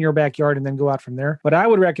start in your backyard and then go out from there. But I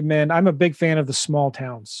would recommend, I'm a big fan of the small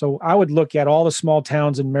towns. So I would look at all the small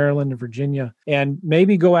towns in Maryland and Virginia and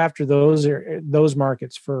maybe go after those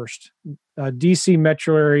markets first. DC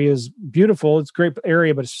metro area is beautiful. It's a great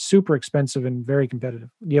area, but it's super expensive and very competitive.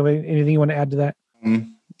 Do you have anything you want to add to that?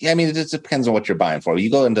 Yeah, I mean, it just depends on what you're buying for. You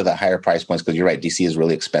go into the higher price points, because you're right, DC is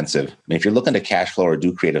really expensive. I mean, if you're looking to cash flow or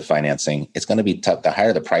do creative financing, it's going to be tough. The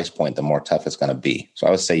higher the price point, the more tough it's going to be. So I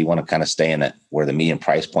would say you want to kind of stay in it where the median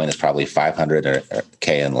price point is probably 500 or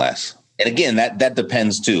K and less. And again, that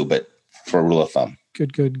depends too, but for a rule of thumb.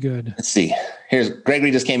 Good. Let's see. Here's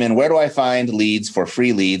Gregory just came in. Where do I find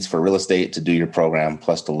free leads for real estate to do your program,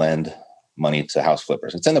 plus to lend money to house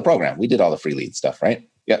flippers? It's in the program. We did all the free lead stuff, right?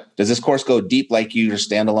 Yep. Does this course go deep like your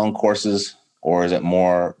standalone courses, or is it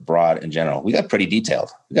more broad in general? We got pretty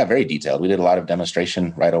detailed. We got very detailed. We did a lot of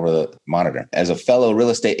demonstration right over the monitor. As a fellow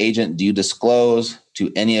real estate agent, do you disclose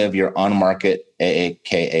to any of your on-market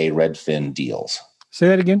AKA Redfin deals? Say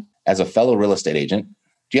that again. As a fellow real estate agent,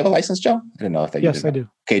 do you have a license, Joe? I didn't know if that. Yes, I do.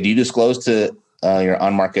 Okay. Do you disclose to your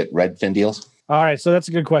on-market Redfin deals? All right. So that's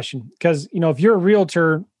a good question, because, you know, if you're a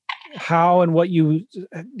realtor, how and what you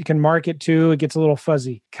can market to, it gets a little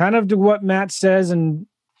fuzzy. Kind of to what Matt says, and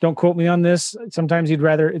don't quote me on this. Sometimes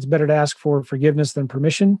it's better to ask for forgiveness than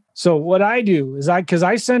permission. So what I do is because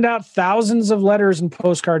I send out thousands of letters and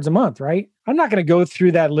postcards a month, right? I'm not going to go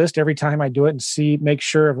through that list every time I do it and make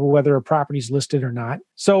sure of whether a property is listed or not.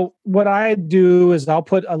 So what I do is I'll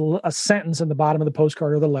put a sentence in the bottom of the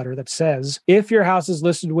postcard or the letter that says, if your house is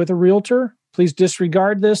listed with a realtor, please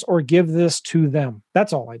disregard this or give this to them.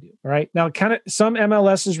 That's all I do. All right. Now, kind of some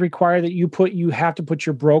MLSs require that you have to put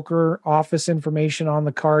your broker office information on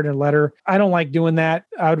the card and letter. I don't like doing that.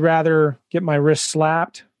 I would rather get my wrist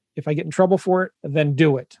slapped if I get in trouble for it than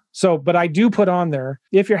do it. So, but I do put on there,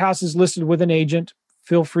 if your house is listed with an agent,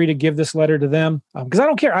 feel free to give this letter to them, because I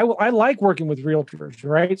don't care. I like working with realtors,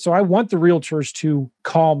 right? So I want the realtors to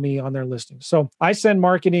call me on their listings. So I send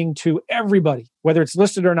marketing to everybody, whether it's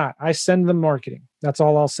listed or not. I send them marketing. That's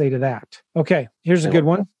all I'll say to that. Okay, here's a good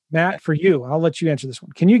one. Matt, for you, I'll let you answer this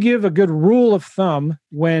one. Can you give a good rule of thumb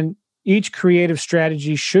when each creative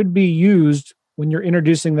strategy should be used when you're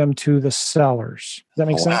introducing them to the sellers? Does that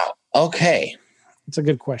make sense? Okay. It's a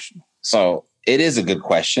good question. So it is a good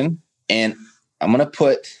question. And I'm going to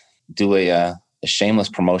put do a shameless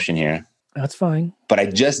promotion here. That's fine. But I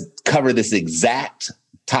just covered this exact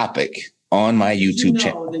topic on my YouTube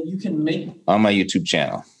channel. That you can make on my YouTube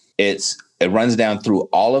channel. It runs down through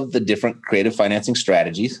all of the different creative financing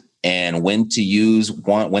strategies and when to use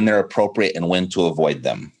one, when they're appropriate, and when to avoid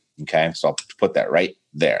them. Okay, so I'll put that right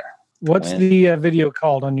there. What's the video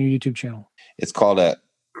called on your YouTube channel? It's called a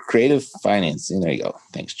creative financing. There you go.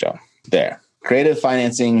 Thanks, Joe. There, creative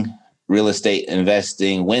financing. Real estate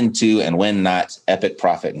investing, when to and when not, epic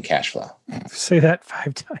profit and cash flow. Say that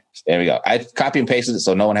 5 times. There we go. I copy and pasted it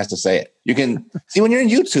so no one has to say it. You can see when you're in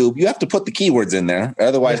YouTube, you have to put the keywords in there.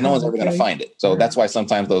 Otherwise, no one's ever going to find it. So that's why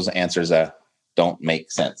sometimes those answers don't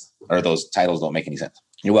make sense, or those titles don't make any sense.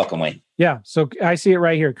 You're welcome, Wayne. Yeah. So I see it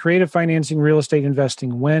right here. Creative financing, real estate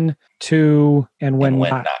investing, when to and when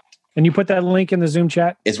not. And you put that link in the Zoom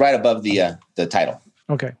chat? It's right above the title.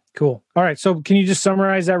 Okay, cool. All right. So can you just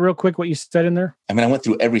summarize that real quick, what you said in there? I mean, I went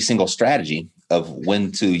through every single strategy of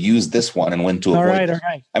when to use this one and when to avoid it. All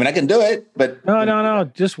right. I mean, I can do it, but... No.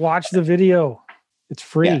 Just watch the video. It's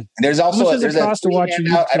free. Yeah. There's also there's a free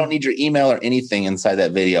handout. I don't need your email or anything inside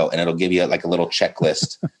that video, and it'll give you like a little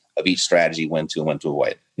checklist of each strategy, when to and when to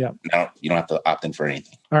avoid. Yeah. No, you don't have to opt in for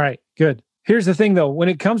anything. All right, good. Here's the thing, though. When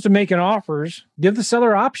it comes to making offers, give the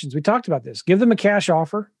seller options. We talked about this. Give them a cash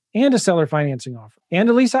offer and a seller financing offer and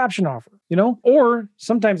a lease option offer, or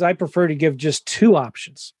sometimes I prefer to give just 2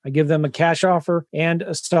 options. I give them a cash offer and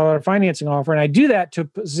a seller financing offer. And I do that to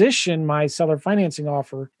position my seller financing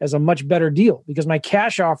offer as a much better deal, because my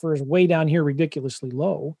cash offer is way down here ridiculously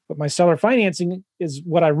low, but my seller financing is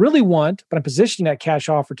what I really want, but I'm positioning that cash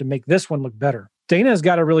offer to make this one look better. Dana's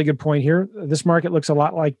got a really good point here. This market looks a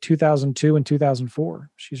lot like 2002 and 2004.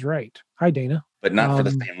 She's right. Hi, Dana. But not for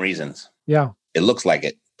the same reasons. Yeah. It looks like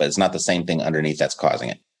it, but it's not the same thing underneath that's causing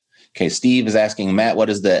it. Okay, Steve is asking, Matt, what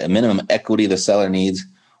is the minimum equity the seller needs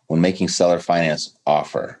when making seller finance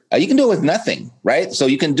offer? You can do it with nothing, right? So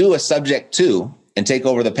you can do a subject to and take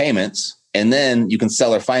over the payments, and then you can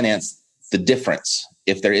seller finance the difference,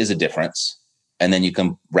 if there is a difference, and then you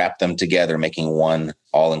can wrap them together, making one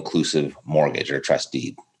all-inclusive mortgage or trust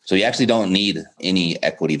deed. So you actually don't need any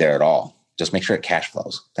equity there at all. Just make sure it cash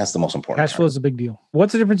flows. That's the most important. Cash flow is a big deal.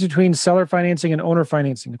 What's the difference between seller financing and owner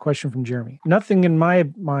financing? A question from Jeremy. Nothing in my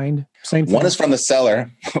mind. Same thing. One is from the seller.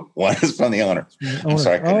 One is from the owner. I'm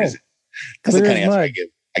sorry, I couldn't resist. That's the kind of answer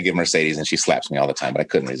I give Mercedes, and she slaps me all the time, but I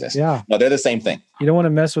couldn't resist. Yeah. No, they're the same thing. You don't want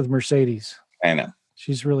to mess with Mercedes. I know.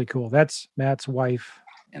 She's really cool. That's Matt's wife.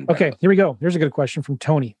 Okay, here we go. Here's a good question from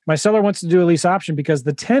Tony. My seller wants to do a lease option because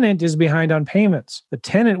the tenant is behind on payments. The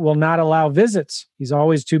tenant will not allow visits. He's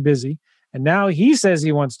always too busy. And now he says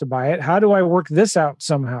he wants to buy it. How do I work this out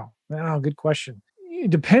somehow? Oh, good question.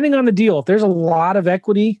 Depending on the deal, if there's a lot of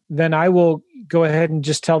equity, then I will go ahead and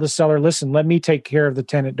just tell the seller, listen, let me take care of the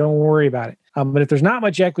tenant. Don't worry about it. But if there's not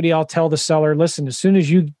much equity, I'll tell the seller, listen, as soon as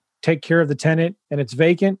you take care of the tenant and it's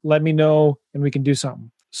vacant, let me know and we can do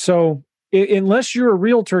something. So unless you're a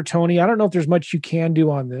realtor, Tony, I don't know if there's much you can do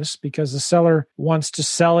on this because the seller wants to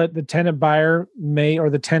sell it. The tenant buyer may, or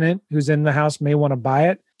the tenant who's in the house may want to buy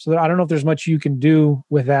it. So I don't know if there's much you can do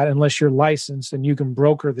with that unless you're licensed and you can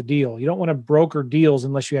broker the deal. You don't want to broker deals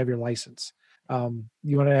unless you have your license.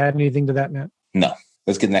 You want to add anything to that, Matt? No.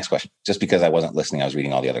 Let's get the next question. Just because I wasn't listening, I was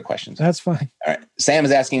reading all the other questions. That's fine. All right. Sam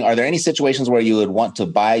is asking, are there any situations where you would want to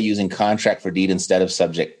buy using contract for deed instead of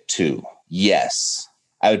subject to? Yes.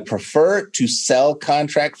 I would prefer to sell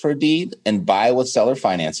contract for deed and buy with seller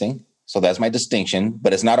financing. So that's my distinction,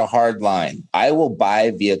 but it's not a hard line. I will buy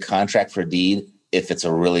via contract for deed if it's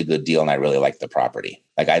a really good deal and I really like the property.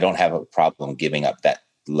 Like I don't have a problem giving up that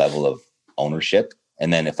level of ownership.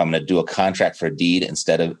 And then if I'm going to do a contract for deed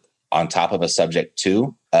instead of on top of a subject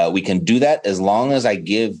to, we can do that as long as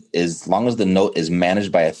the note is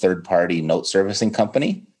managed by a third-party note servicing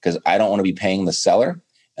company, because I don't want to be paying the seller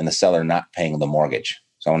and the seller not paying the mortgage.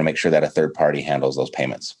 So I want to make sure that a third party handles those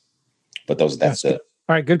payments. But that's it.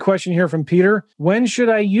 All right, good question here from Peter. When should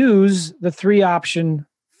I use the 3-option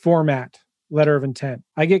format? Letter of intent.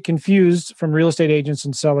 I get confused from real estate agents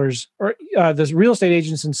and sellers, or the real estate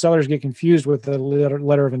agents and sellers get confused with the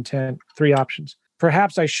letter of intent, 3 options.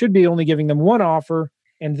 Perhaps I should be only giving them 1 offer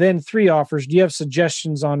and then 3 offers. Do you have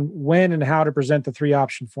suggestions on when and how to present the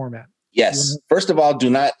 3-option format? Yes. First of all,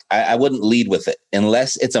 I wouldn't lead with it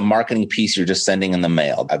unless it's a marketing piece you're just sending in the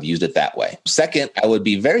mail. I've used it that way. Second, I would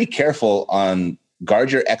be very careful on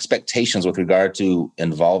guard your expectations with regard to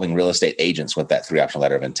involving real estate agents with that 3-option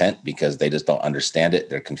letter of intent, because they just don't understand it.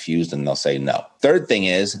 They're confused and they'll say no. Third thing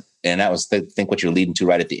is, and that was, I think what you're leading to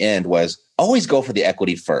right at the end, was always go for the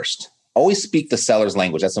equity first. always speak the seller's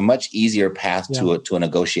language. That's a much easier path to a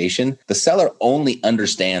negotiation. The seller only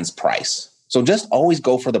understands price. So just always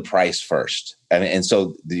go for the price first. And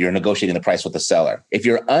so you're negotiating the price with the seller. If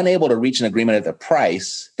you're unable to reach an agreement at the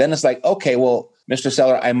price, then it's like, okay, well, Mr.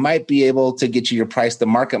 Seller, I might be able to get you your price. The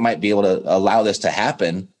market might be able to allow this to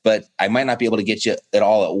happen, but I might not be able to get you it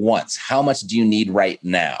all at once. How much do you need right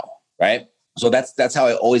now? Right? So that's how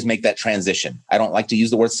I always make that transition. I don't like to use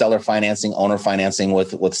the word seller financing, owner financing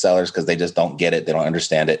with sellers because they just don't get it. They don't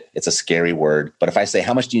understand it. It's a scary word. But if I say,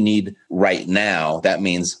 how much do you need right now? That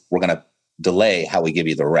means we're going to delay how we give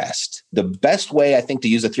you the rest. The best way, I think, to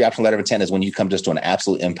use a 3-option letter of intent is when you come just to an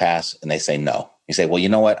absolute impasse and they say no. You say, well, you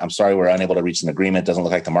know what? I'm sorry, we're unable to reach an agreement. It doesn't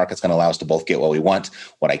look like the market's going to allow us to both get what we want.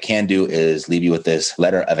 What I can do is leave you with this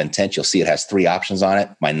letter of intent. You'll see it has 3 options on it.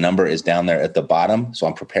 My number is down there at the bottom. So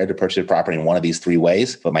I'm prepared to purchase the property in one of these 3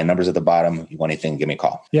 ways, but my number's at the bottom. You want anything, give me a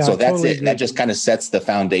call. Yeah, so that's totally it. agree. That just kind of sets the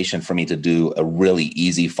foundation for me to do a really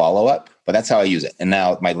easy follow-up. But that's how I use it. And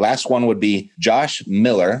now my last one would be Josh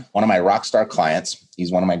Miller, one of my rock star clients.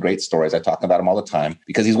 He's one of my great stories. I talk about him all the time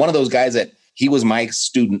because he's one of those guys that he was my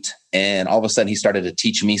student. And all of a sudden he started to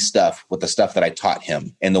teach me stuff with the stuff that I taught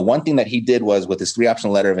him. And the one thing that he did was with his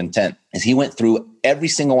 3-option letter of intent is he went through every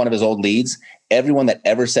single one of his old leads, everyone that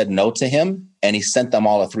ever said no to him, and he sent them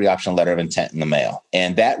all a 3-option letter of intent in the mail.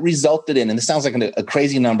 And that resulted in, and this sounds like a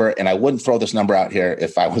crazy number, and I wouldn't throw this number out here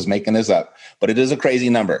if I was making this up, but it is a crazy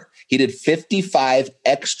number. He did 55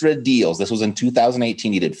 extra deals. This was in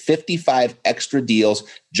 2018. He did 55 extra deals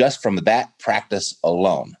just from that practice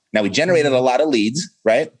alone. Now, he generated a lot of leads,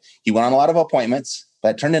 right? He went on a lot of appointments,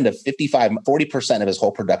 but it turned into 40% of his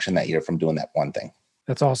whole production that year from doing that one thing.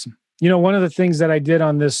 That's awesome. You know, one of the things that I did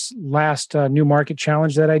on this last new market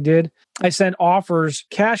challenge that I did, I sent offers,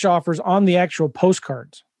 cash offers on the actual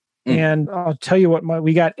postcards. And I'll tell you what,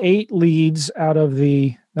 we got 8 leads out of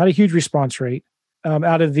the, not a huge response rate,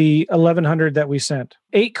 out of the 1,100 that we sent.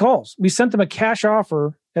 8 calls. We sent them a cash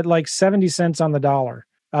offer at like 70 cents on the dollar.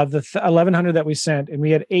 Of the 1,100 that we sent, and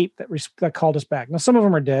we had 8 that called us back. Now, some of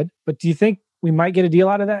them are dead, but do you think we might get a deal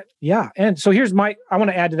out of that? Yeah. And so I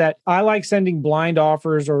want to add to that. I like sending blind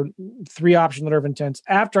offers or 3-option letter of intents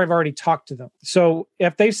after I've already talked to them. So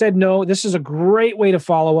if they said no, this is a great way to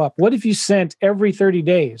follow up. What if you sent every 30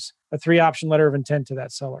 days a 3-option letter of intent to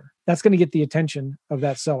that seller? That's going to get the attention of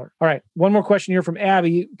that seller. All right. One more question here from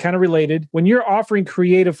Abby, kind of related. When you're offering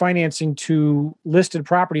creative financing to listed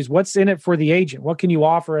properties, what's in it for the agent? What can you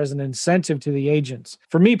offer as an incentive to the agents?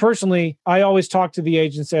 For me personally, I always talk to the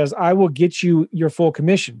agents as I will get you your full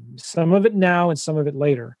commission, some of it now and some of it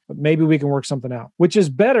later, but maybe we can work something out, which is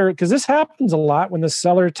better because this happens a lot when the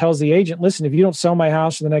seller tells the agent, listen, if you don't sell my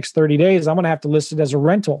house in the next 30 days, I'm going to have to list it as a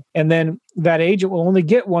rental. And then that agent will only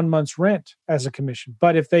get 1 month's rent as a commission.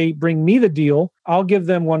 But if they bring me the deal, I'll give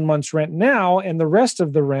them 1 month's rent now and the rest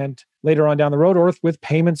of the rent later on down the road, or with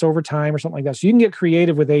payments over time or something like that. So you can get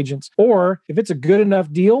creative with agents. Or if it's a good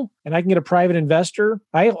enough deal and I can get a private investor,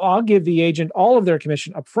 I'll give the agent all of their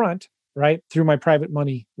commission up front, right, through my private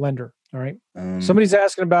money lender. All right. Somebody's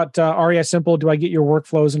asking about REI Simple. Do I get your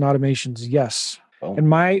workflows and automations? Yes.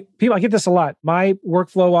 And I get this a lot. My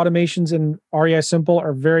workflow automations in REI Simple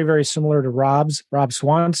are very, very similar to Rob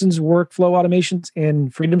Swanson's workflow automations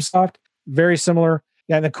in FreedomSoft. Very similar.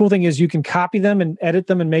 Yeah, and the cool thing is you can copy them and edit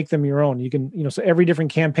them and make them your own. You can, so every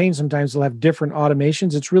different campaign sometimes they'll have different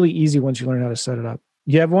automations. It's really easy once you learn how to set it up.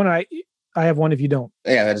 You have one? I have one if you don't.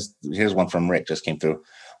 Yeah, here's one from Rick, just came through.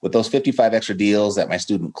 With those 55 extra deals that my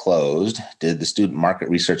student closed, did the student market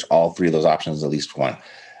research all 3 of those options, at least one?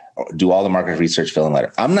 Do all the market research fill in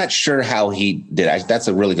letter? I'm not sure how he did. That's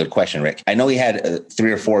a really good question, Rick. I know he had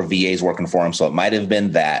 3 or 4 VAs working for him, so it might have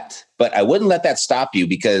been that. But I wouldn't let that stop you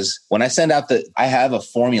because when I send out I have a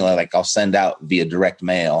formula, like I'll send out via direct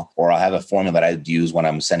mail, or I'll have a formula that I'd use when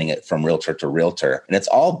I'm sending it from realtor to realtor. And it's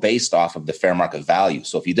all based off of the fair market value.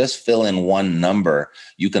 So if you just fill in one number,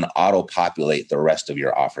 you can auto-populate the rest of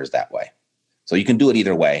your offers that way. So you can do it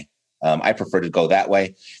either way. I prefer to go that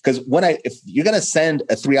way because if you're going to send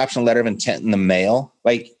a 3-option letter of intent in the mail,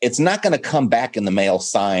 like it's not going to come back in the mail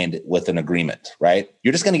signed with an agreement, right?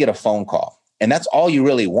 You're just going to get a phone call. And that's all you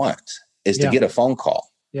really want is to get a phone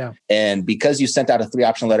call. Yeah. And because you sent out a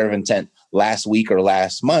 3-option letter of intent last week or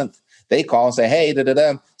last month, they call and say, hey,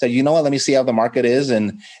 So you know what, let me see how the market is.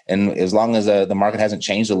 And as long as the market hasn't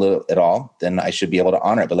changed a little at all, then I should be able to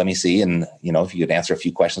honor it. But let me see. And, if you could answer a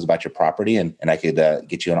few questions about your property and I could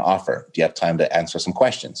get you an offer. Do you have time to answer some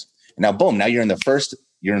questions? And now, boom, now you're in the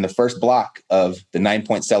first block of the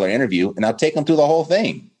 9-point seller interview. And I'll take them through the whole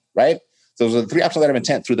thing, right? So the 3-option letter of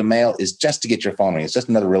intent through the mail is just to get your phone ring. It's just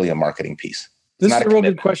another really a marketing piece. This is a real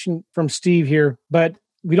good question from Steve here, but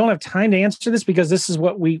we don't have time to answer this because this is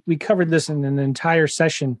what we covered this in an entire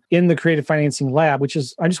session in the Creative Financing Lab, which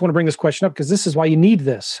is, I just want to bring this question up because this is why you need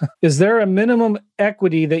this. Is there a minimum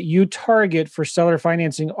equity that you target for seller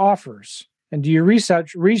financing offers? And do you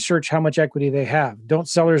research how much equity they have? Don't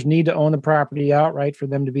sellers need to own the property outright for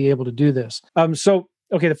them to be able to do this?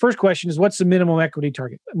 Okay, the first question is, what's the minimum equity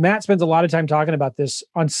target? Matt spends a lot of time talking about this.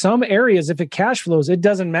 On some areas, if it cash flows, it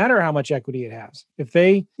doesn't matter how much equity it has. If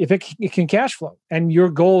it can cash flow, and your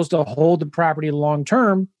goal is to hold the property long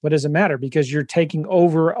term, what does it matter? Because you're taking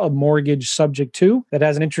over a mortgage subject to that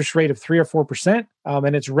has an interest rate of 3 or 4%,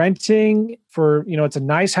 and it's renting for, it's a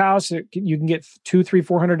nice house. You can get $200,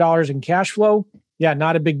 $300, $400 in cash flow. Yeah,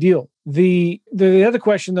 not a big deal. The other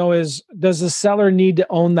question though is, does the seller need to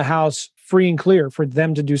own the house free and clear for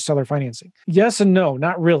them to do seller financing? Yes and no,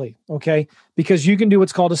 not really. Okay. Because you can do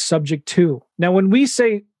what's called a subject to. Now, when we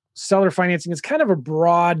say seller financing, it's kind of a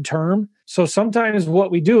broad term. So sometimes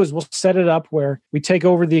what we do is we'll set it up where we take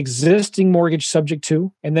over the existing mortgage subject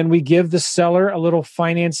to, and then we give the seller a little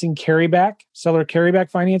financing seller carryback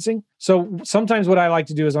financing. So sometimes what I like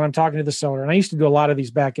to do is when I'm talking to the seller, and I used to do a lot of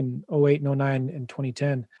these back in 08 and 09 and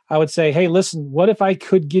 2010, I would say, hey, listen, what if I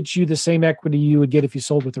could get you the same equity you would get if you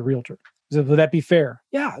sold with a realtor? Would that be fair?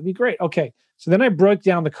 Yeah, it'd be great. Okay. So then I broke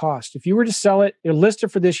down the cost. If you were to sell it, you're listed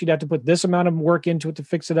for this, you'd have to put this amount of work into it to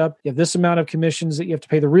fix it up. You have this amount of commissions that you have to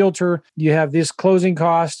pay the realtor. You have this closing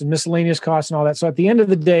cost and miscellaneous costs and all that. So at the end of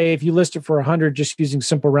the day, if you list it for 100, just using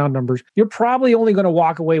simple round numbers, you're probably only going to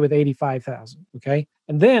walk away with 85,000. Okay.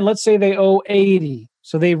 And then let's say they owe 80.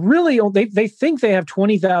 So they really, they think they have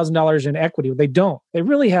 $20,000 in equity, but they don't. They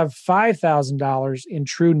really have $5,000 in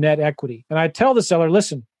true net equity. And I tell the seller,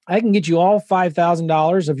 listen, I can get you all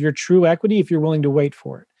 $5,000 of your true equity if you're willing to wait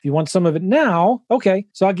for it. If you want some of it now, okay.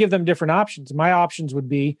 So I'll give them different options. My options would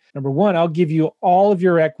be, number one, I'll give you all of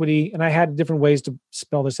your equity. And I had different ways to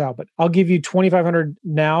spell this out, but I'll give you $2,500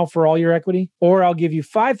 now for all your equity, or I'll give you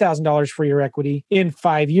 $5,000 for your equity in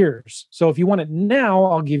 5 years. So if you want it now,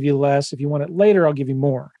 I'll give you less. If you want it later, I'll give you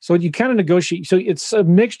more. So you kind of negotiate. So it's a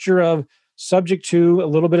mixture of subject to a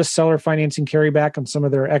little bit of seller financing carryback on some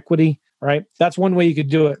of their equity, right? That's one way you could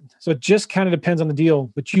do it. So it just kind of depends on the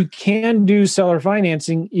deal, but you can do seller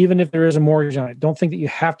financing even if there is a mortgage on it. Don't think that you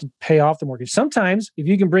have to pay off the mortgage. Sometimes if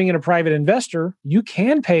you can bring in a private investor, you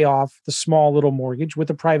can pay off the small little mortgage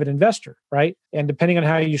with a private investor, right? And depending on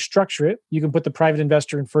how you structure it, you can put the private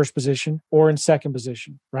investor in first position or in second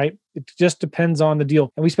position, right? It just depends on the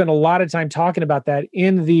deal. And we spend a lot of time talking about that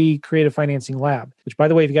in the Creative Financing Lab, which, by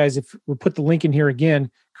the way, if we'll put the link in here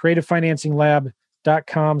again,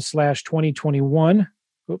 creativefinancinglab.com/2021.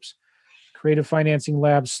 Oops.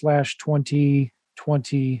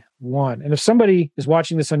 creativefinancinglab/2021. And if somebody is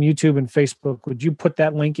watching this on YouTube and Facebook, would you put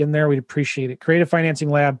that link in there? We'd appreciate it.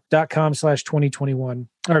 creativefinancinglab.com/2021.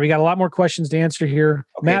 All right. We got a lot more questions to answer here.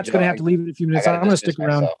 Okay, Matt's going to have to leave in a few minutes. I'm going to stick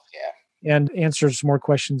around and answer some more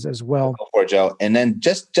questions as well. Go for it, Joe. And then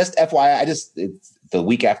just FYI, it's the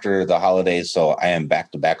week after the holidays, so I am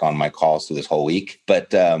back to back on my calls through this whole week.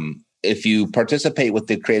 But if you participate with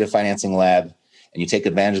the Creative Financing Lab and you take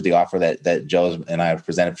advantage of the offer that Joe and I have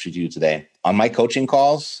presented to you today, on my coaching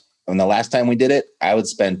calls, and the last time we did it, I would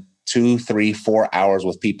spend 2, 3, 4 hours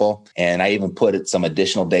with people. And I even put some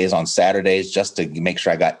additional days on Saturdays just to make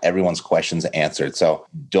sure I got everyone's questions answered. So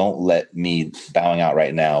don't let me bowing out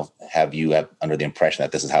right now have you under the impression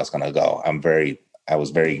that this is how it's going to go. I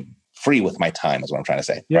was very free with my time is what I'm trying to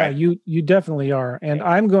say. Yeah, right? You definitely are. And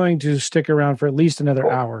I'm going to stick around for at least another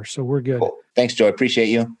hour. So we're good. Cool. Thanks, Joe. I appreciate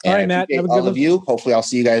you. And all right, Matt. Have a good all of you. Hopefully I'll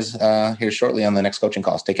see you guys here shortly on the next coaching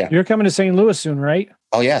calls. Take care. You're coming to St. Louis soon, right?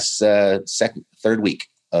 Oh, yes. Third week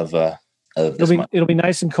of this month. It'll be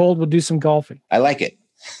nice and cold. We'll do some golfing. I like it.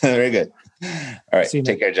 Very good. All right.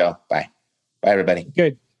 Take care, Joe. Bye. Bye, everybody.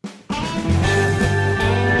 Good.